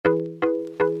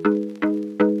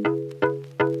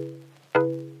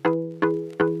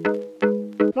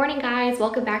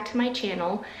welcome back to my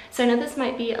channel. So I know this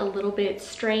might be a little bit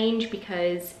strange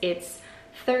because it's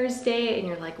Thursday and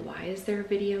you're like, why is there a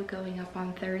video going up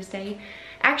on Thursday?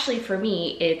 Actually, for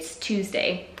me, it's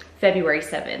Tuesday, February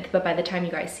 7th, but by the time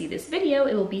you guys see this video,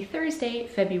 it will be Thursday,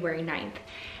 February 9th.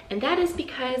 And that is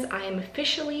because I am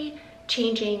officially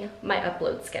changing my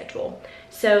upload schedule.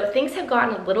 So things have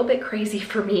gotten a little bit crazy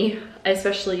for me,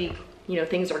 especially, you know,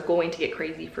 things are going to get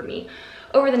crazy for me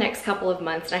over the next couple of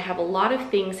months, and I have a lot of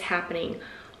things happening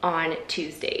on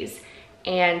Tuesdays.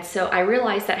 And so I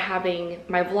realized that having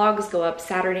my vlogs go up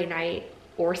Saturday night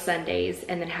or Sundays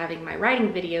and then having my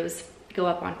writing videos go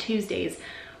up on Tuesdays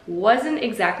wasn't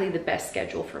exactly the best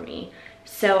schedule for me.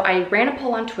 So I ran a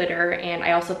poll on Twitter and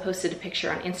I also posted a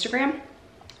picture on Instagram.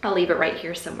 I'll leave it right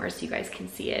here somewhere so you guys can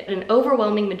see it. An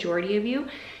overwhelming majority of you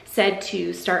said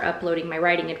to start uploading my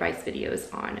writing advice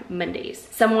videos on Mondays.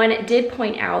 Someone did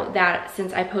point out that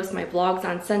since I post my vlogs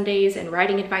on Sundays and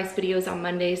writing advice videos on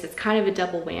Mondays, it's kind of a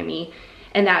double whammy,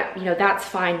 and that, you know, that's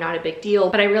fine, not a big deal.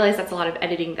 But I realized that's a lot of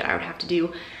editing that I would have to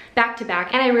do back to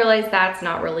back, and I realized that's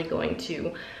not really going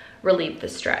to relieve the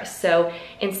stress. So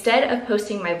instead of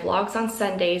posting my vlogs on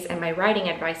Sundays and my writing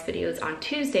advice videos on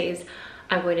Tuesdays,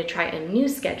 I'm going to try a new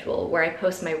schedule where I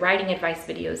post my writing advice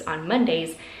videos on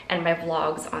Mondays and my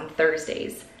vlogs on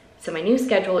Thursdays. So my new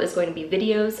schedule is going to be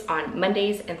videos on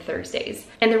Mondays and Thursdays.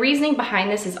 And the reasoning behind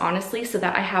this is honestly so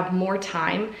that I have more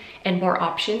time and more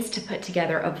options to put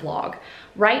together a vlog.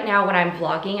 Right now when I'm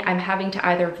vlogging, I'm having to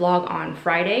either vlog on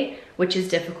Friday, which is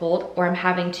difficult, or I'm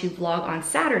having to vlog on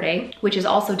Saturday, which is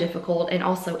also difficult, and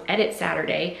also edit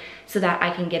Saturday so that I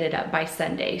can get it up by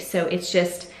Sunday. So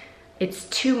it's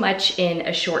too much in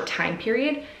a short time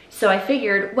period. So I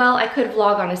figured, well, I could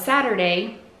vlog on a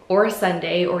Saturday or a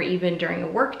Sunday or even during a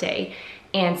work day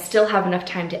and still have enough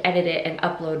time to edit it and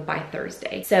upload by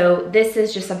Thursday. So this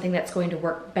is just something that's going to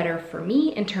work better for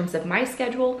me in terms of my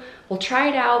schedule. We'll try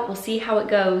it out, we'll see how it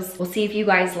goes. We'll see if you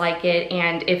guys like it,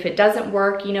 and if it doesn't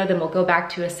work, you know, then we'll go back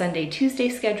to a Sunday, Tuesday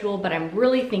schedule, but I'm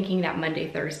really thinking that Monday,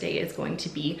 Thursday is going to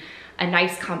be a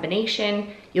nice combination.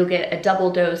 You'll get a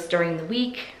double dose during the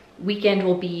week. Weekend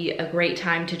will be a great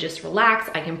time to just relax.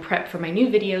 I can prep for my new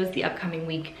videos the upcoming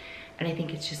week, and I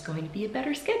think it's just going to be a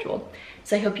better schedule.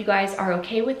 So I hope you guys are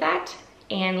okay with that.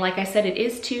 And like I said, it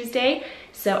is Tuesday,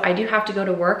 so I do have to go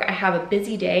to work. I have a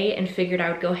busy day and figured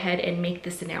I would go ahead and make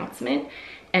this announcement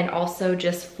and also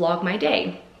just vlog my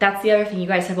day. That's the other thing, you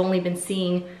guys have only been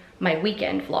seeing my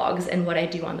weekend vlogs and what I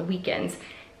do on the weekends.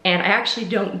 And I actually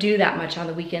don't do that much on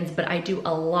the weekends, but I do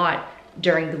a lot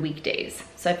during the weekdays.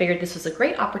 So I figured this was a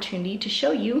great opportunity to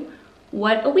show you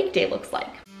what a weekday looks like.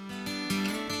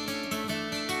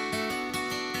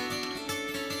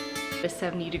 It's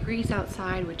 70 degrees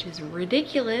outside, which is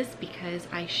ridiculous because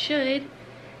I should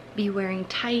be wearing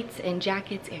tights and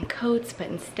jackets and coats, but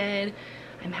instead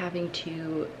I'm having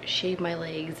to shave my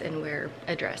legs and wear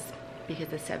a dress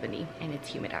because it's 70 and it's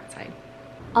humid outside.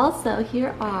 Also,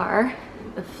 here are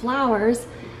the flowers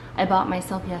I bought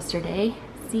myself yesterday.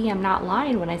 See, I'm not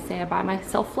lying when I say I buy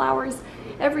myself flowers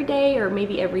every day or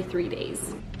maybe every 3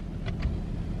 days.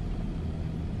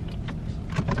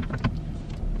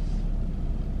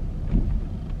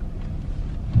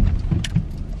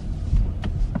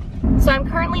 So I'm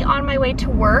currently on my way to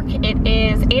work. It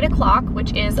is 8 o'clock,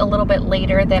 which is a little bit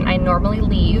later than I normally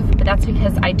leave, but that's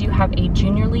because I do have a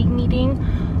junior league meeting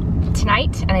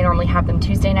tonight, and I normally have them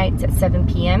Tuesday nights at 7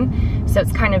 p.m. So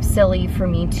it's kind of silly for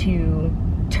me to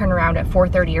turn around at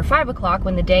 4:30 or 5 o'clock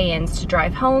when the day ends to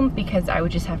drive home, because I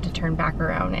would just have to turn back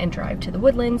around and drive to the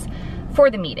Woodlands for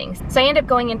the meetings. So I end up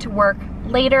going into work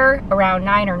later, around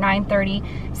 9 or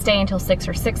 9:30, stay until 6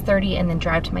 or 6:30, and then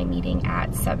drive to my meeting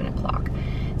at 7 o'clock.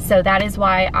 So that is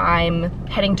why I'm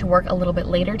heading to work a little bit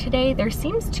later today. There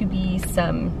seems to be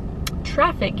some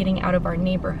traffic getting out of our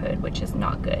neighborhood, which is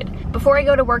not good. Before I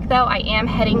go to work though, I am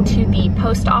heading to the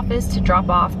post office to drop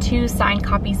off 2 signed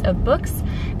copies of books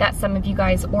that some of you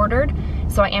guys ordered.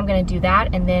 So I am gonna do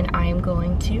that, and then I am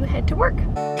going to head to work.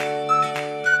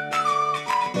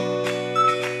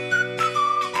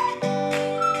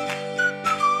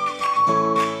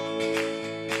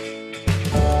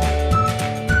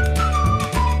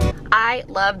 I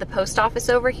love the post office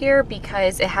over here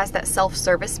because it has that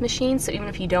self-service machine, so even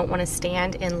if you don't want to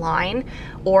stand in line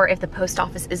or if the post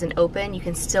office isn't open, you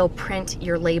can still print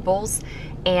your labels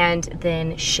and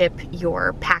then ship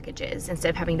your packages instead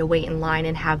of having to wait in line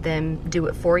and have them do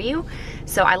it for you.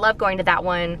 So I love going to that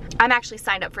one. I'm actually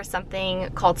signed up for something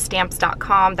called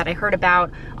stamps.com that I heard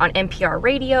about on NPR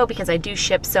radio because I do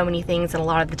ship so many things, and a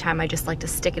lot of the time I just like to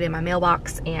stick it in my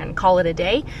mailbox and call it a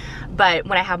day. But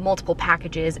when I have multiple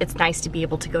packages, it's nice to be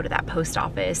able to go to that post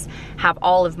office, have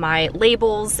all of my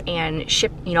labels and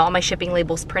ship, you know, all my shipping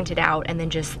labels printed out, and then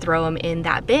just throw them in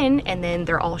that bin, and then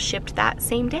they're all shipped that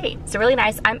same day. So really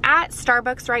nice. I'm at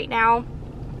Starbucks right now,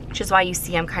 which is why you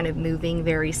see I'm kind of moving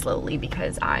very slowly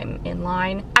because I'm in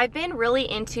line. I've been really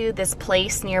into this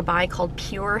place nearby called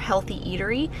Pure Healthy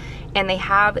Eatery, and they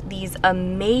have these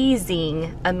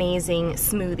amazing, amazing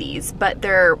smoothies, but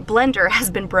their blender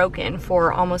has been broken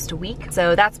for almost a week.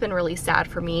 So that's been really sad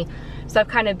for me. So I've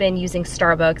kind of been using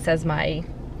Starbucks as my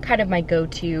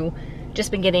go-to. Just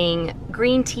been getting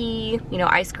green tea, you know,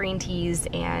 iced green teas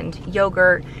and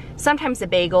yogurt, sometimes a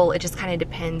bagel. It just kind of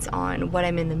depends on what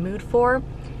I'm in the mood for.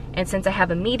 And since I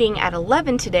have a meeting at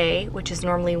 11 today, which is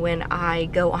normally when I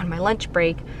go on my lunch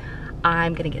break,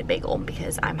 I'm gonna get a bagel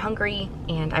because I'm hungry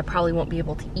and I probably won't be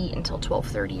able to eat until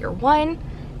 12:30 or 1.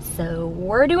 So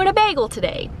we're doing a bagel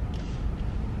today.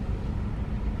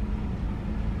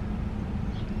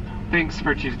 Thanks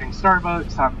for choosing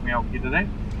Starbucks. How can we help you today?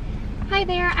 Hi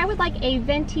there, I would like a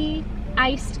venti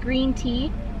iced green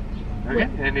tea. Okay,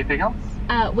 anything else?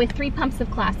 With 3 pumps of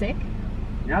classic.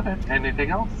 Got it. Anything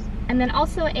else? And then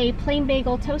also a plain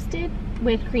bagel toasted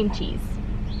with cream cheese.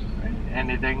 Right.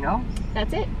 Anything else?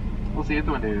 That's it. We'll see you at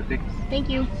the window. Thanks. Thank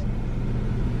you.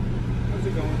 How's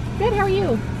it going? Good, how are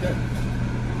you? Good.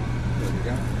 There we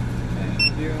go.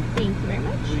 Thank you. Thank you very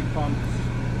much. 3 pumps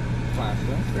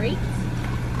plastic. Great.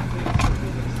 Thanks for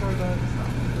choosing Starbucks.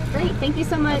 Great, thank you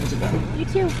so much. You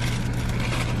too.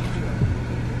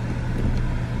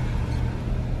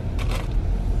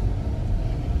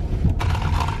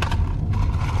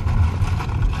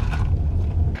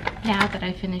 Now that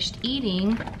I finished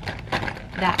eating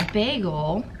that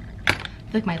bagel, I feel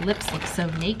like my lips look so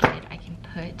naked, I can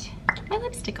put my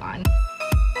lipstick on.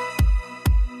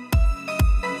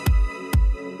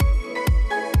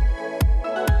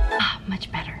 Ah, much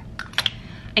better.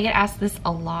 I get asked this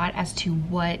a lot as to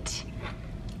what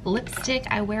lipstick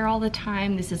I wear all the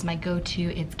time. This is my go-to.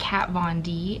 It's Kat Von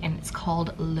D and it's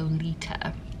called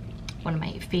Lolita. One of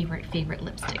my favorite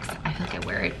lipsticks. I feel like I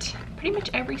wear it pretty much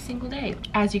every single day.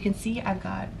 As you can see, I've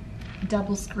got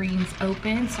double screens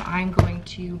open, so I'm going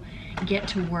to get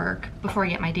to work. Before I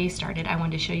get my day started, I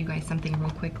wanted to show you guys something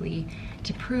real quickly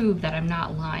to prove that I'm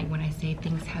not lying when I say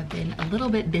things have been a little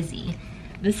bit busy.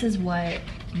 This is what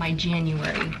my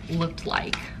January looked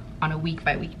like on a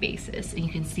week-by-week basis. And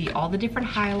you can see all the different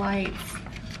highlights,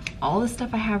 all the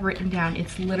stuff I have written down.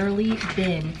 It's literally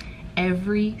been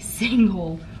every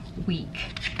single week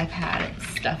I've had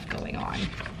stuff going on.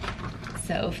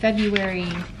 So February,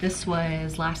 this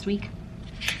was last week,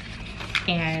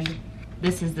 and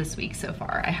this is this week so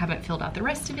far. I haven't filled out the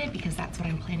rest of it because that's what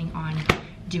I'm planning on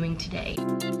doing today.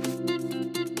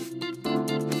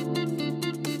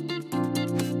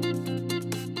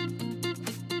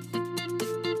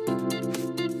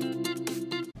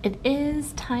 It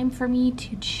is time for me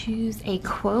to choose a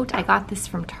quote. I got this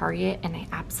from Target and I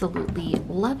absolutely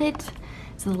love it.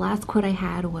 So the last quote I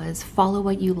had was, "Follow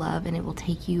what you love and it will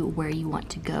take you where you want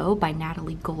to go," by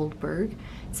Natalie Goldberg.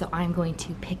 So I'm going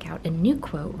to pick out a new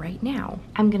quote right now.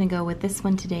 I'm gonna go with this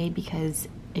one today because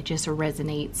it just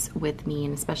resonates with me,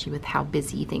 and especially with how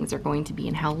busy things are going to be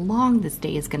and how long this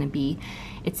day is going to be.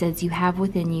 It says, "You have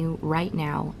within you right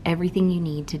now everything you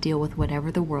need to deal with whatever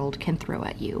the world can throw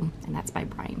at you." And that's by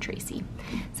Brian Tracy.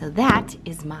 So that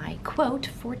is my quote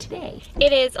for today.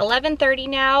 It is 11:30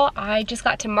 now. I just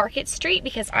got to Market Street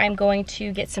because I'm going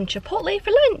to get some Chipotle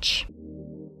for lunch.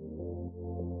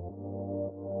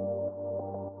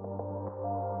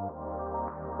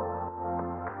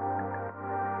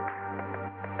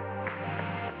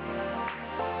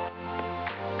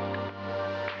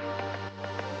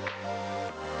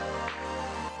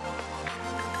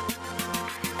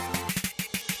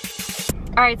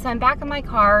 All right, so I'm back in my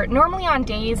car. Normally on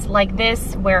days like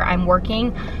this where I'm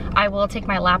working, I will take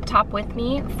my laptop with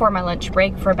me for my lunch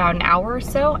break for about an hour or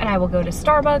so, and I will go to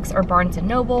Starbucks or Barnes &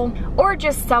 Noble or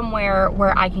just somewhere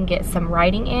where I can get some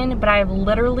writing in, but I've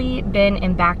literally been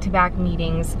in back-to-back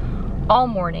meetings all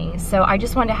morning, so I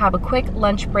just wanted to have a quick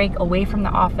lunch break away from the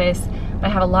office, but I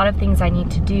have a lot of things I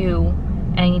need to do,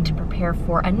 and I need to prepare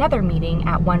for another meeting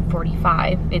at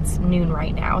 1:45. It's noon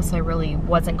right now, so I really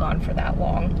wasn't gone for that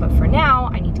long. But for now,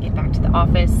 I need to get back to the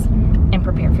office and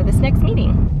prepare for this next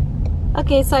meeting.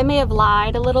 Okay, so I may have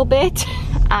lied a little bit.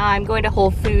 I'm going to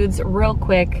Whole Foods real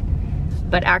quick,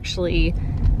 but actually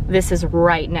this is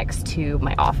right next to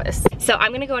my office. So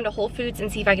I'm gonna go into Whole Foods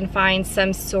and see if I can find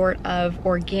some sort of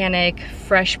organic,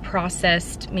 fresh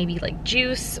processed, maybe like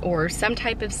juice or some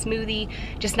type of smoothie,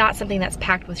 just not something that's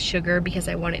packed with sugar because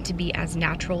I want it to be as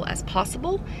natural as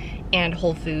possible. And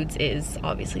Whole Foods is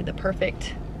obviously the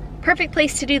perfect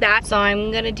place to do that. So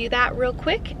I'm gonna do that real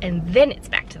quick and then it's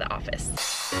back to the office.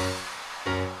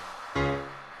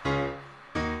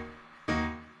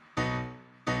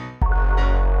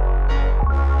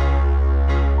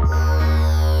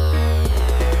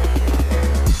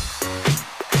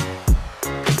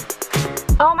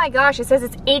 Oh my gosh, it says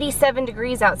it's 87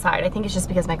 degrees outside. I think it's just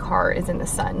because my car is in the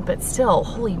sun, but still,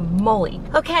 holy moly.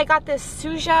 Okay, I got this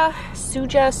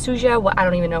Suja, what, I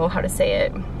don't even know how to say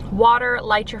it. Water,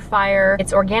 light your fire.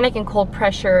 It's organic and cold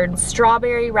pressured.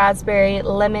 Strawberry, raspberry,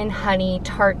 lemon, honey,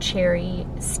 tart cherry,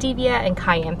 stevia, and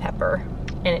cayenne pepper.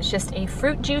 And it's just a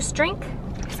fruit juice drink.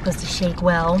 It's supposed to shake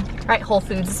well. All right, Whole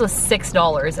Foods, this was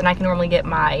 $6, and I can normally get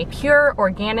my pure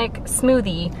organic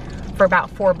smoothie for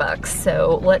about $4.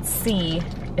 So let's see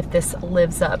if this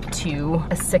lives up to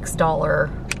a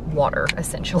 $6 water,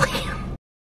 essentially.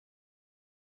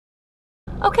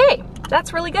 Okay,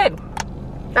 that's really good.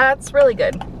 That's really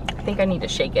good. I think I need to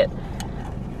shake it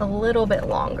a little bit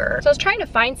longer. So I was trying to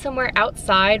find somewhere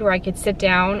outside where I could sit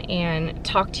down and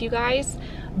talk to you guys,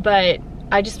 but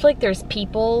I just feel like there's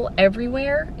people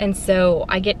everywhere, and so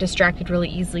I get distracted really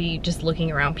easily just looking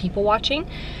around, people watching.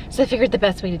 So I figured the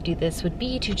best way to do this would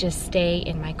be to just stay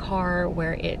in my car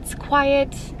where it's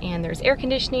quiet and there's air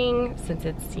conditioning since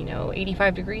it's, you know,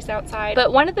 85 degrees outside.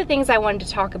 But one of the things I wanted to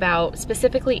talk about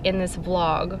specifically in this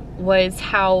vlog was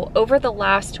how over the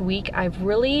last week I've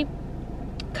really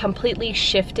completely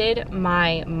shifted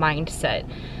my mindset.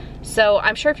 So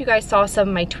I'm sure if you guys saw some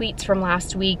of my tweets from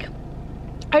last week,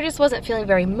 I just wasn't feeling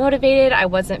very motivated. I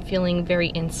wasn't feeling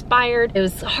very inspired. It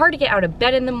was hard to get out of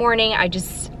bed in the morning. I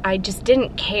just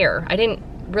didn't care. I didn't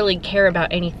really care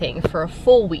about anything for a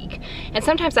full week. And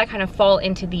sometimes I kind of fall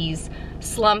into these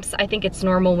slumps. I think it's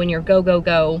normal when you're go, go,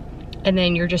 go, and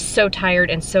then you're just so tired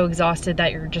and so exhausted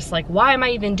that you're just like, why am I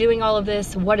even doing all of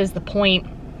this? What is the point?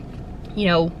 You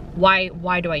know,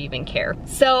 why do I even care?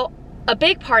 So a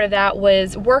big part of that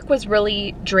was work was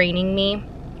really draining me.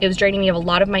 It was draining me of a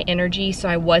lot of my energy, so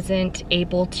I wasn't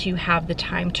able to have the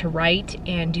time to write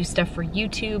and do stuff for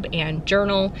YouTube and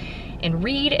journal and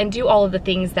read and do all of the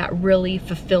things that really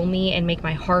fulfill me and make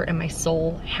my heart and my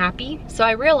soul happy. So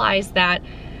I realized that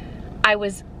I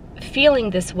was feeling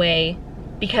this way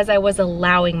because I was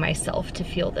allowing myself to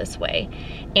feel this way.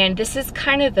 And this is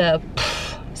kind of the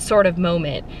sort of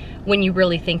moment when you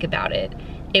really think about it.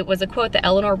 It was a quote that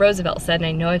Eleanor Roosevelt said, and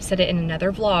I know I've said it in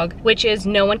another vlog, which is,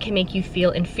 no one can make you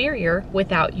feel inferior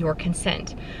without your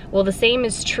consent. Well, the same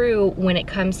is true when it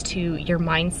comes to your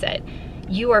mindset.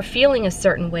 You are feeling a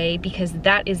certain way because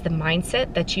that is the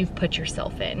mindset that you've put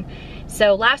yourself in.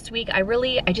 So last week, I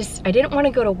didn't want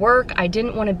to go to work. I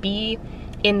didn't want to be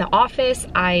in the office.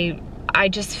 I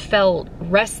just felt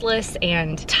restless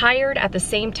and tired at the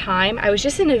same time. I was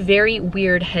just in a very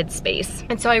weird headspace.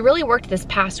 And so I really worked this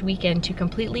past weekend to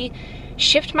completely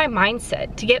shift my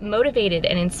mindset, to get motivated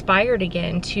and inspired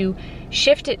again, to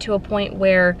shift it to a point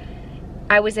where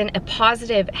I was in a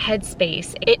positive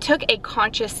headspace. It took a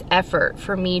conscious effort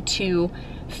for me to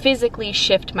physically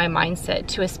shift my mindset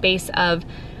to a space of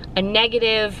a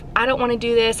negative, I don't want to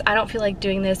do this, I don't feel like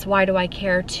doing this, why do I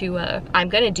care, to I'm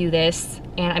gonna do this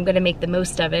and I'm gonna make the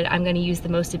most of it. I'm gonna use the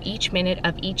most of each minute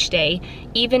of each day,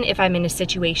 even if I'm in a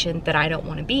situation that I don't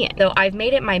want to be in. So I've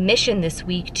made it my mission this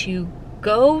week to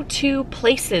go to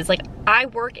places. Like, I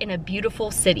work in a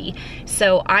beautiful city,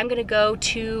 so I'm gonna go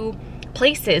to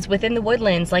places within the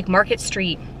Woodlands like Market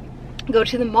Street, go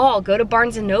to the mall, go to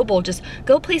Barnes & Noble, just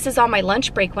go places on my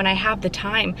lunch break when I have the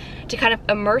time to kind of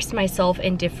immerse myself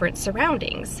in different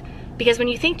surroundings. Because when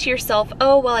you think to yourself,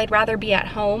 oh, well, I'd rather be at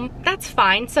home, that's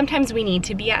fine. Sometimes we need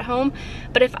to be at home.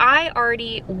 But if I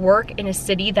already work in a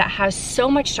city that has so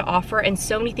much to offer and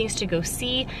so many things to go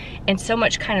see and so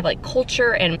much kind of like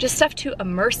culture and just stuff to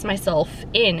immerse myself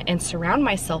in and surround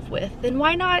myself with, then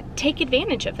why not take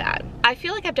advantage of that? I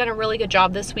feel like I've done a really good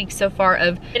job this week so far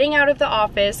of getting out of the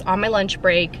office on my lunch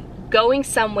break, going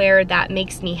somewhere that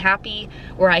makes me happy,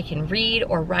 where I can read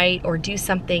or write or do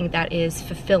something that is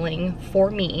fulfilling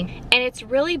for me. And it's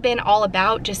really been all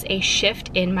about just a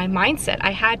shift in my mindset.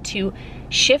 I had to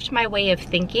shift my way of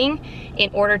thinking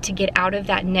in order to get out of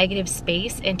that negative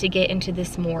space and to get into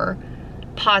this more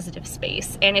positive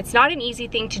space. And it's not an easy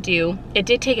thing to do. It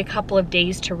did take a couple of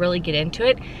days to really get into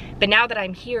it, but now that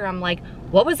I'm here, I'm like,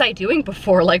 what was I doing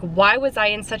before? Like, why was I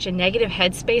in such a negative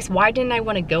headspace? Why didn't I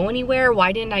want to go anywhere?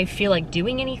 Why didn't I feel like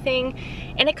doing anything?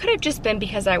 And it could have just been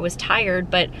because I was tired,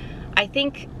 but I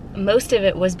think most of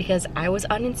it was because I was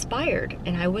uninspired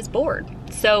and I was bored.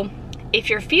 So if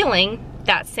you're feeling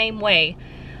that same way,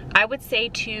 I would say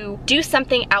to do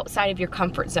something outside of your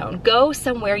comfort zone. Go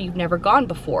somewhere you've never gone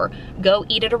before. Go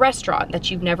eat at a restaurant that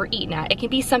you've never eaten at. It can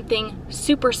be something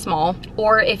super small,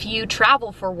 or if you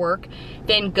travel for work,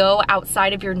 then go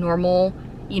outside of your normal,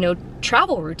 you know,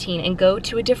 travel routine and go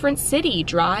to a different city.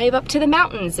 Drive up to the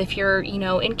mountains if you're, you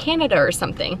know, in Canada or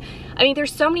something. I mean,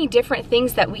 there's so many different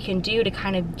things that we can do to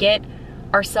kind of get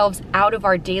ourselves out of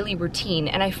our daily routine.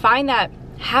 And I find that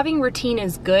having routine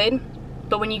is good,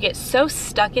 but when you get so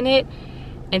stuck in it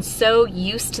and so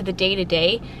used to the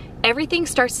day-to-day, everything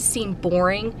starts to seem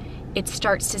boring, it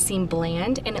starts to seem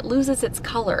bland, and it loses its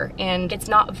color, and it's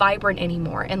not vibrant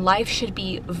anymore. And life should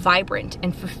be vibrant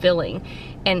and fulfilling,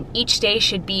 and each day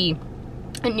should be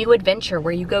a new adventure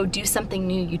where you go do something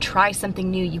new, you try something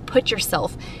new, you put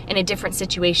yourself in a different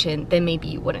situation than maybe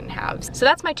you wouldn't have. So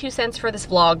that's my 2 cents for this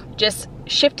vlog. Just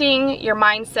shifting your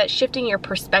mindset, shifting your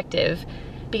perspective,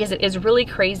 because it is really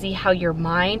crazy how your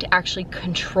mind actually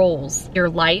controls your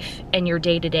life and your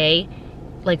day-to-day.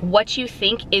 Like, what you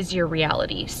think is your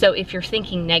reality. So if you're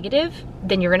thinking negative,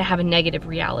 then you're gonna have a negative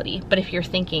reality. But if you're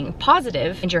thinking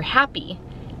positive and you're happy,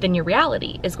 then your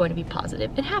reality is going to be positive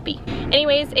and happy.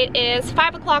 Anyways, it is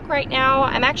 5 o'clock right now.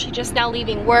 I'm actually just now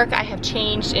leaving work. I have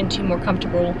changed into more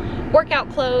comfortable workout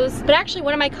clothes. But actually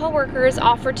one of my coworkers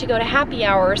offered to go to happy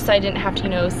hour so I didn't have to, you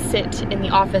know, sit in the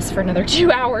office for another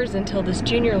 2 hours until this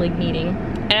junior league meeting.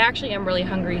 And actually I'm really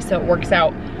hungry, so it works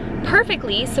out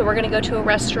perfectly. So we're gonna go to a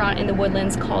restaurant in the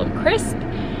Woodlands called Crisp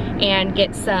and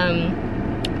get some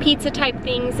pizza type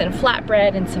things and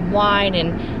flatbread and some wine,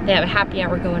 and they have a happy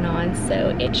hour going on,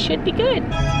 so it should be good.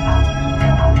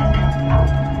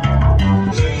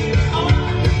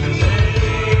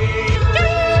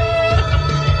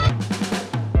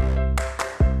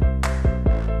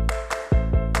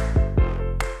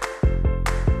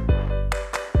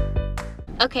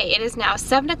 Okay, it is now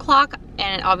 7 o'clock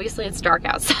and obviously it's dark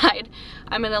outside.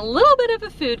 I'm in a little bit of a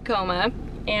food coma,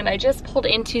 and I just pulled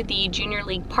into the junior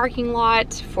league parking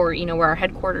lot for, you know, where our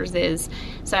headquarters is.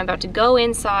 So I'm about to go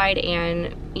inside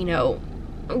and, you know,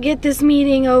 get this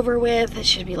meeting over with. It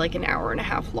should be like an hour and a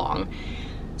half long.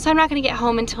 So I'm not gonna get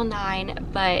home until 9,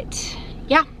 but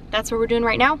yeah, that's what we're doing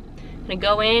right now. I'm gonna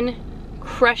go in,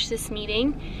 crush this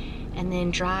meeting, and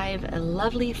then drive a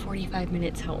lovely 45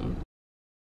 minutes home.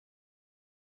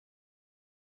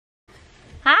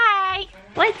 Hi,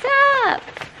 what's up?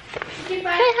 Say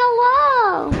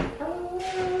hello.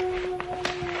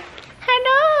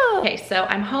 Hello. Okay, so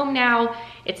I'm home now.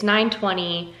 It's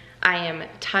 9:20. I am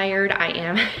tired. I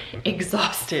am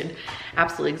exhausted,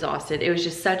 absolutely exhausted. It was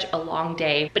just such a long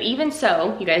day. But even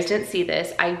so, you guys didn't see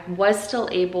this, I was still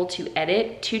able to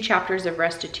edit 2 chapters of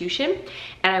Restitution,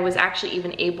 and I was actually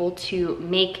even able to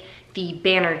make the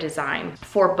banner design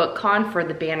for BookCon, for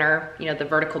the banner, you know, the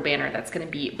vertical banner that's gonna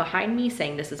be behind me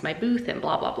saying this is my booth and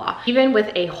blah, blah, blah. Even with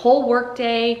a whole work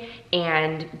day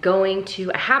and going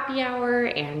to a happy hour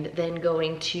and then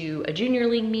going to a junior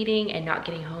league meeting and not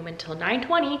getting home until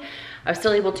 9:20, I was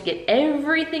still able to get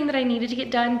everything that I needed to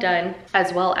get done,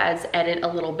 as well as edit a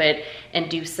little bit and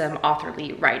do some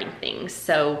authorly writing things.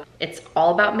 So it's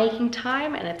all about making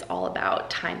time, and it's all about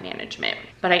time management.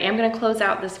 But I am gonna close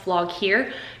out this vlog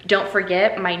here. Don't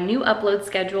forget, my new upload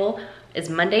schedule is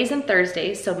Mondays and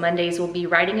Thursdays. So Mondays will be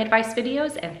writing advice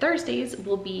videos and Thursdays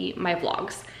will be my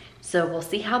vlogs. So we'll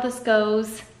see how this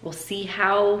goes. We'll see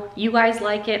how you guys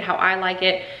like it, how I like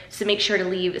it. So make sure to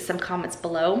leave some comments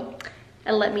below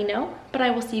and let me know. But I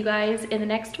will see you guys in the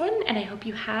next one, and I hope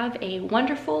you have a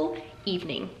wonderful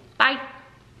evening. Bye.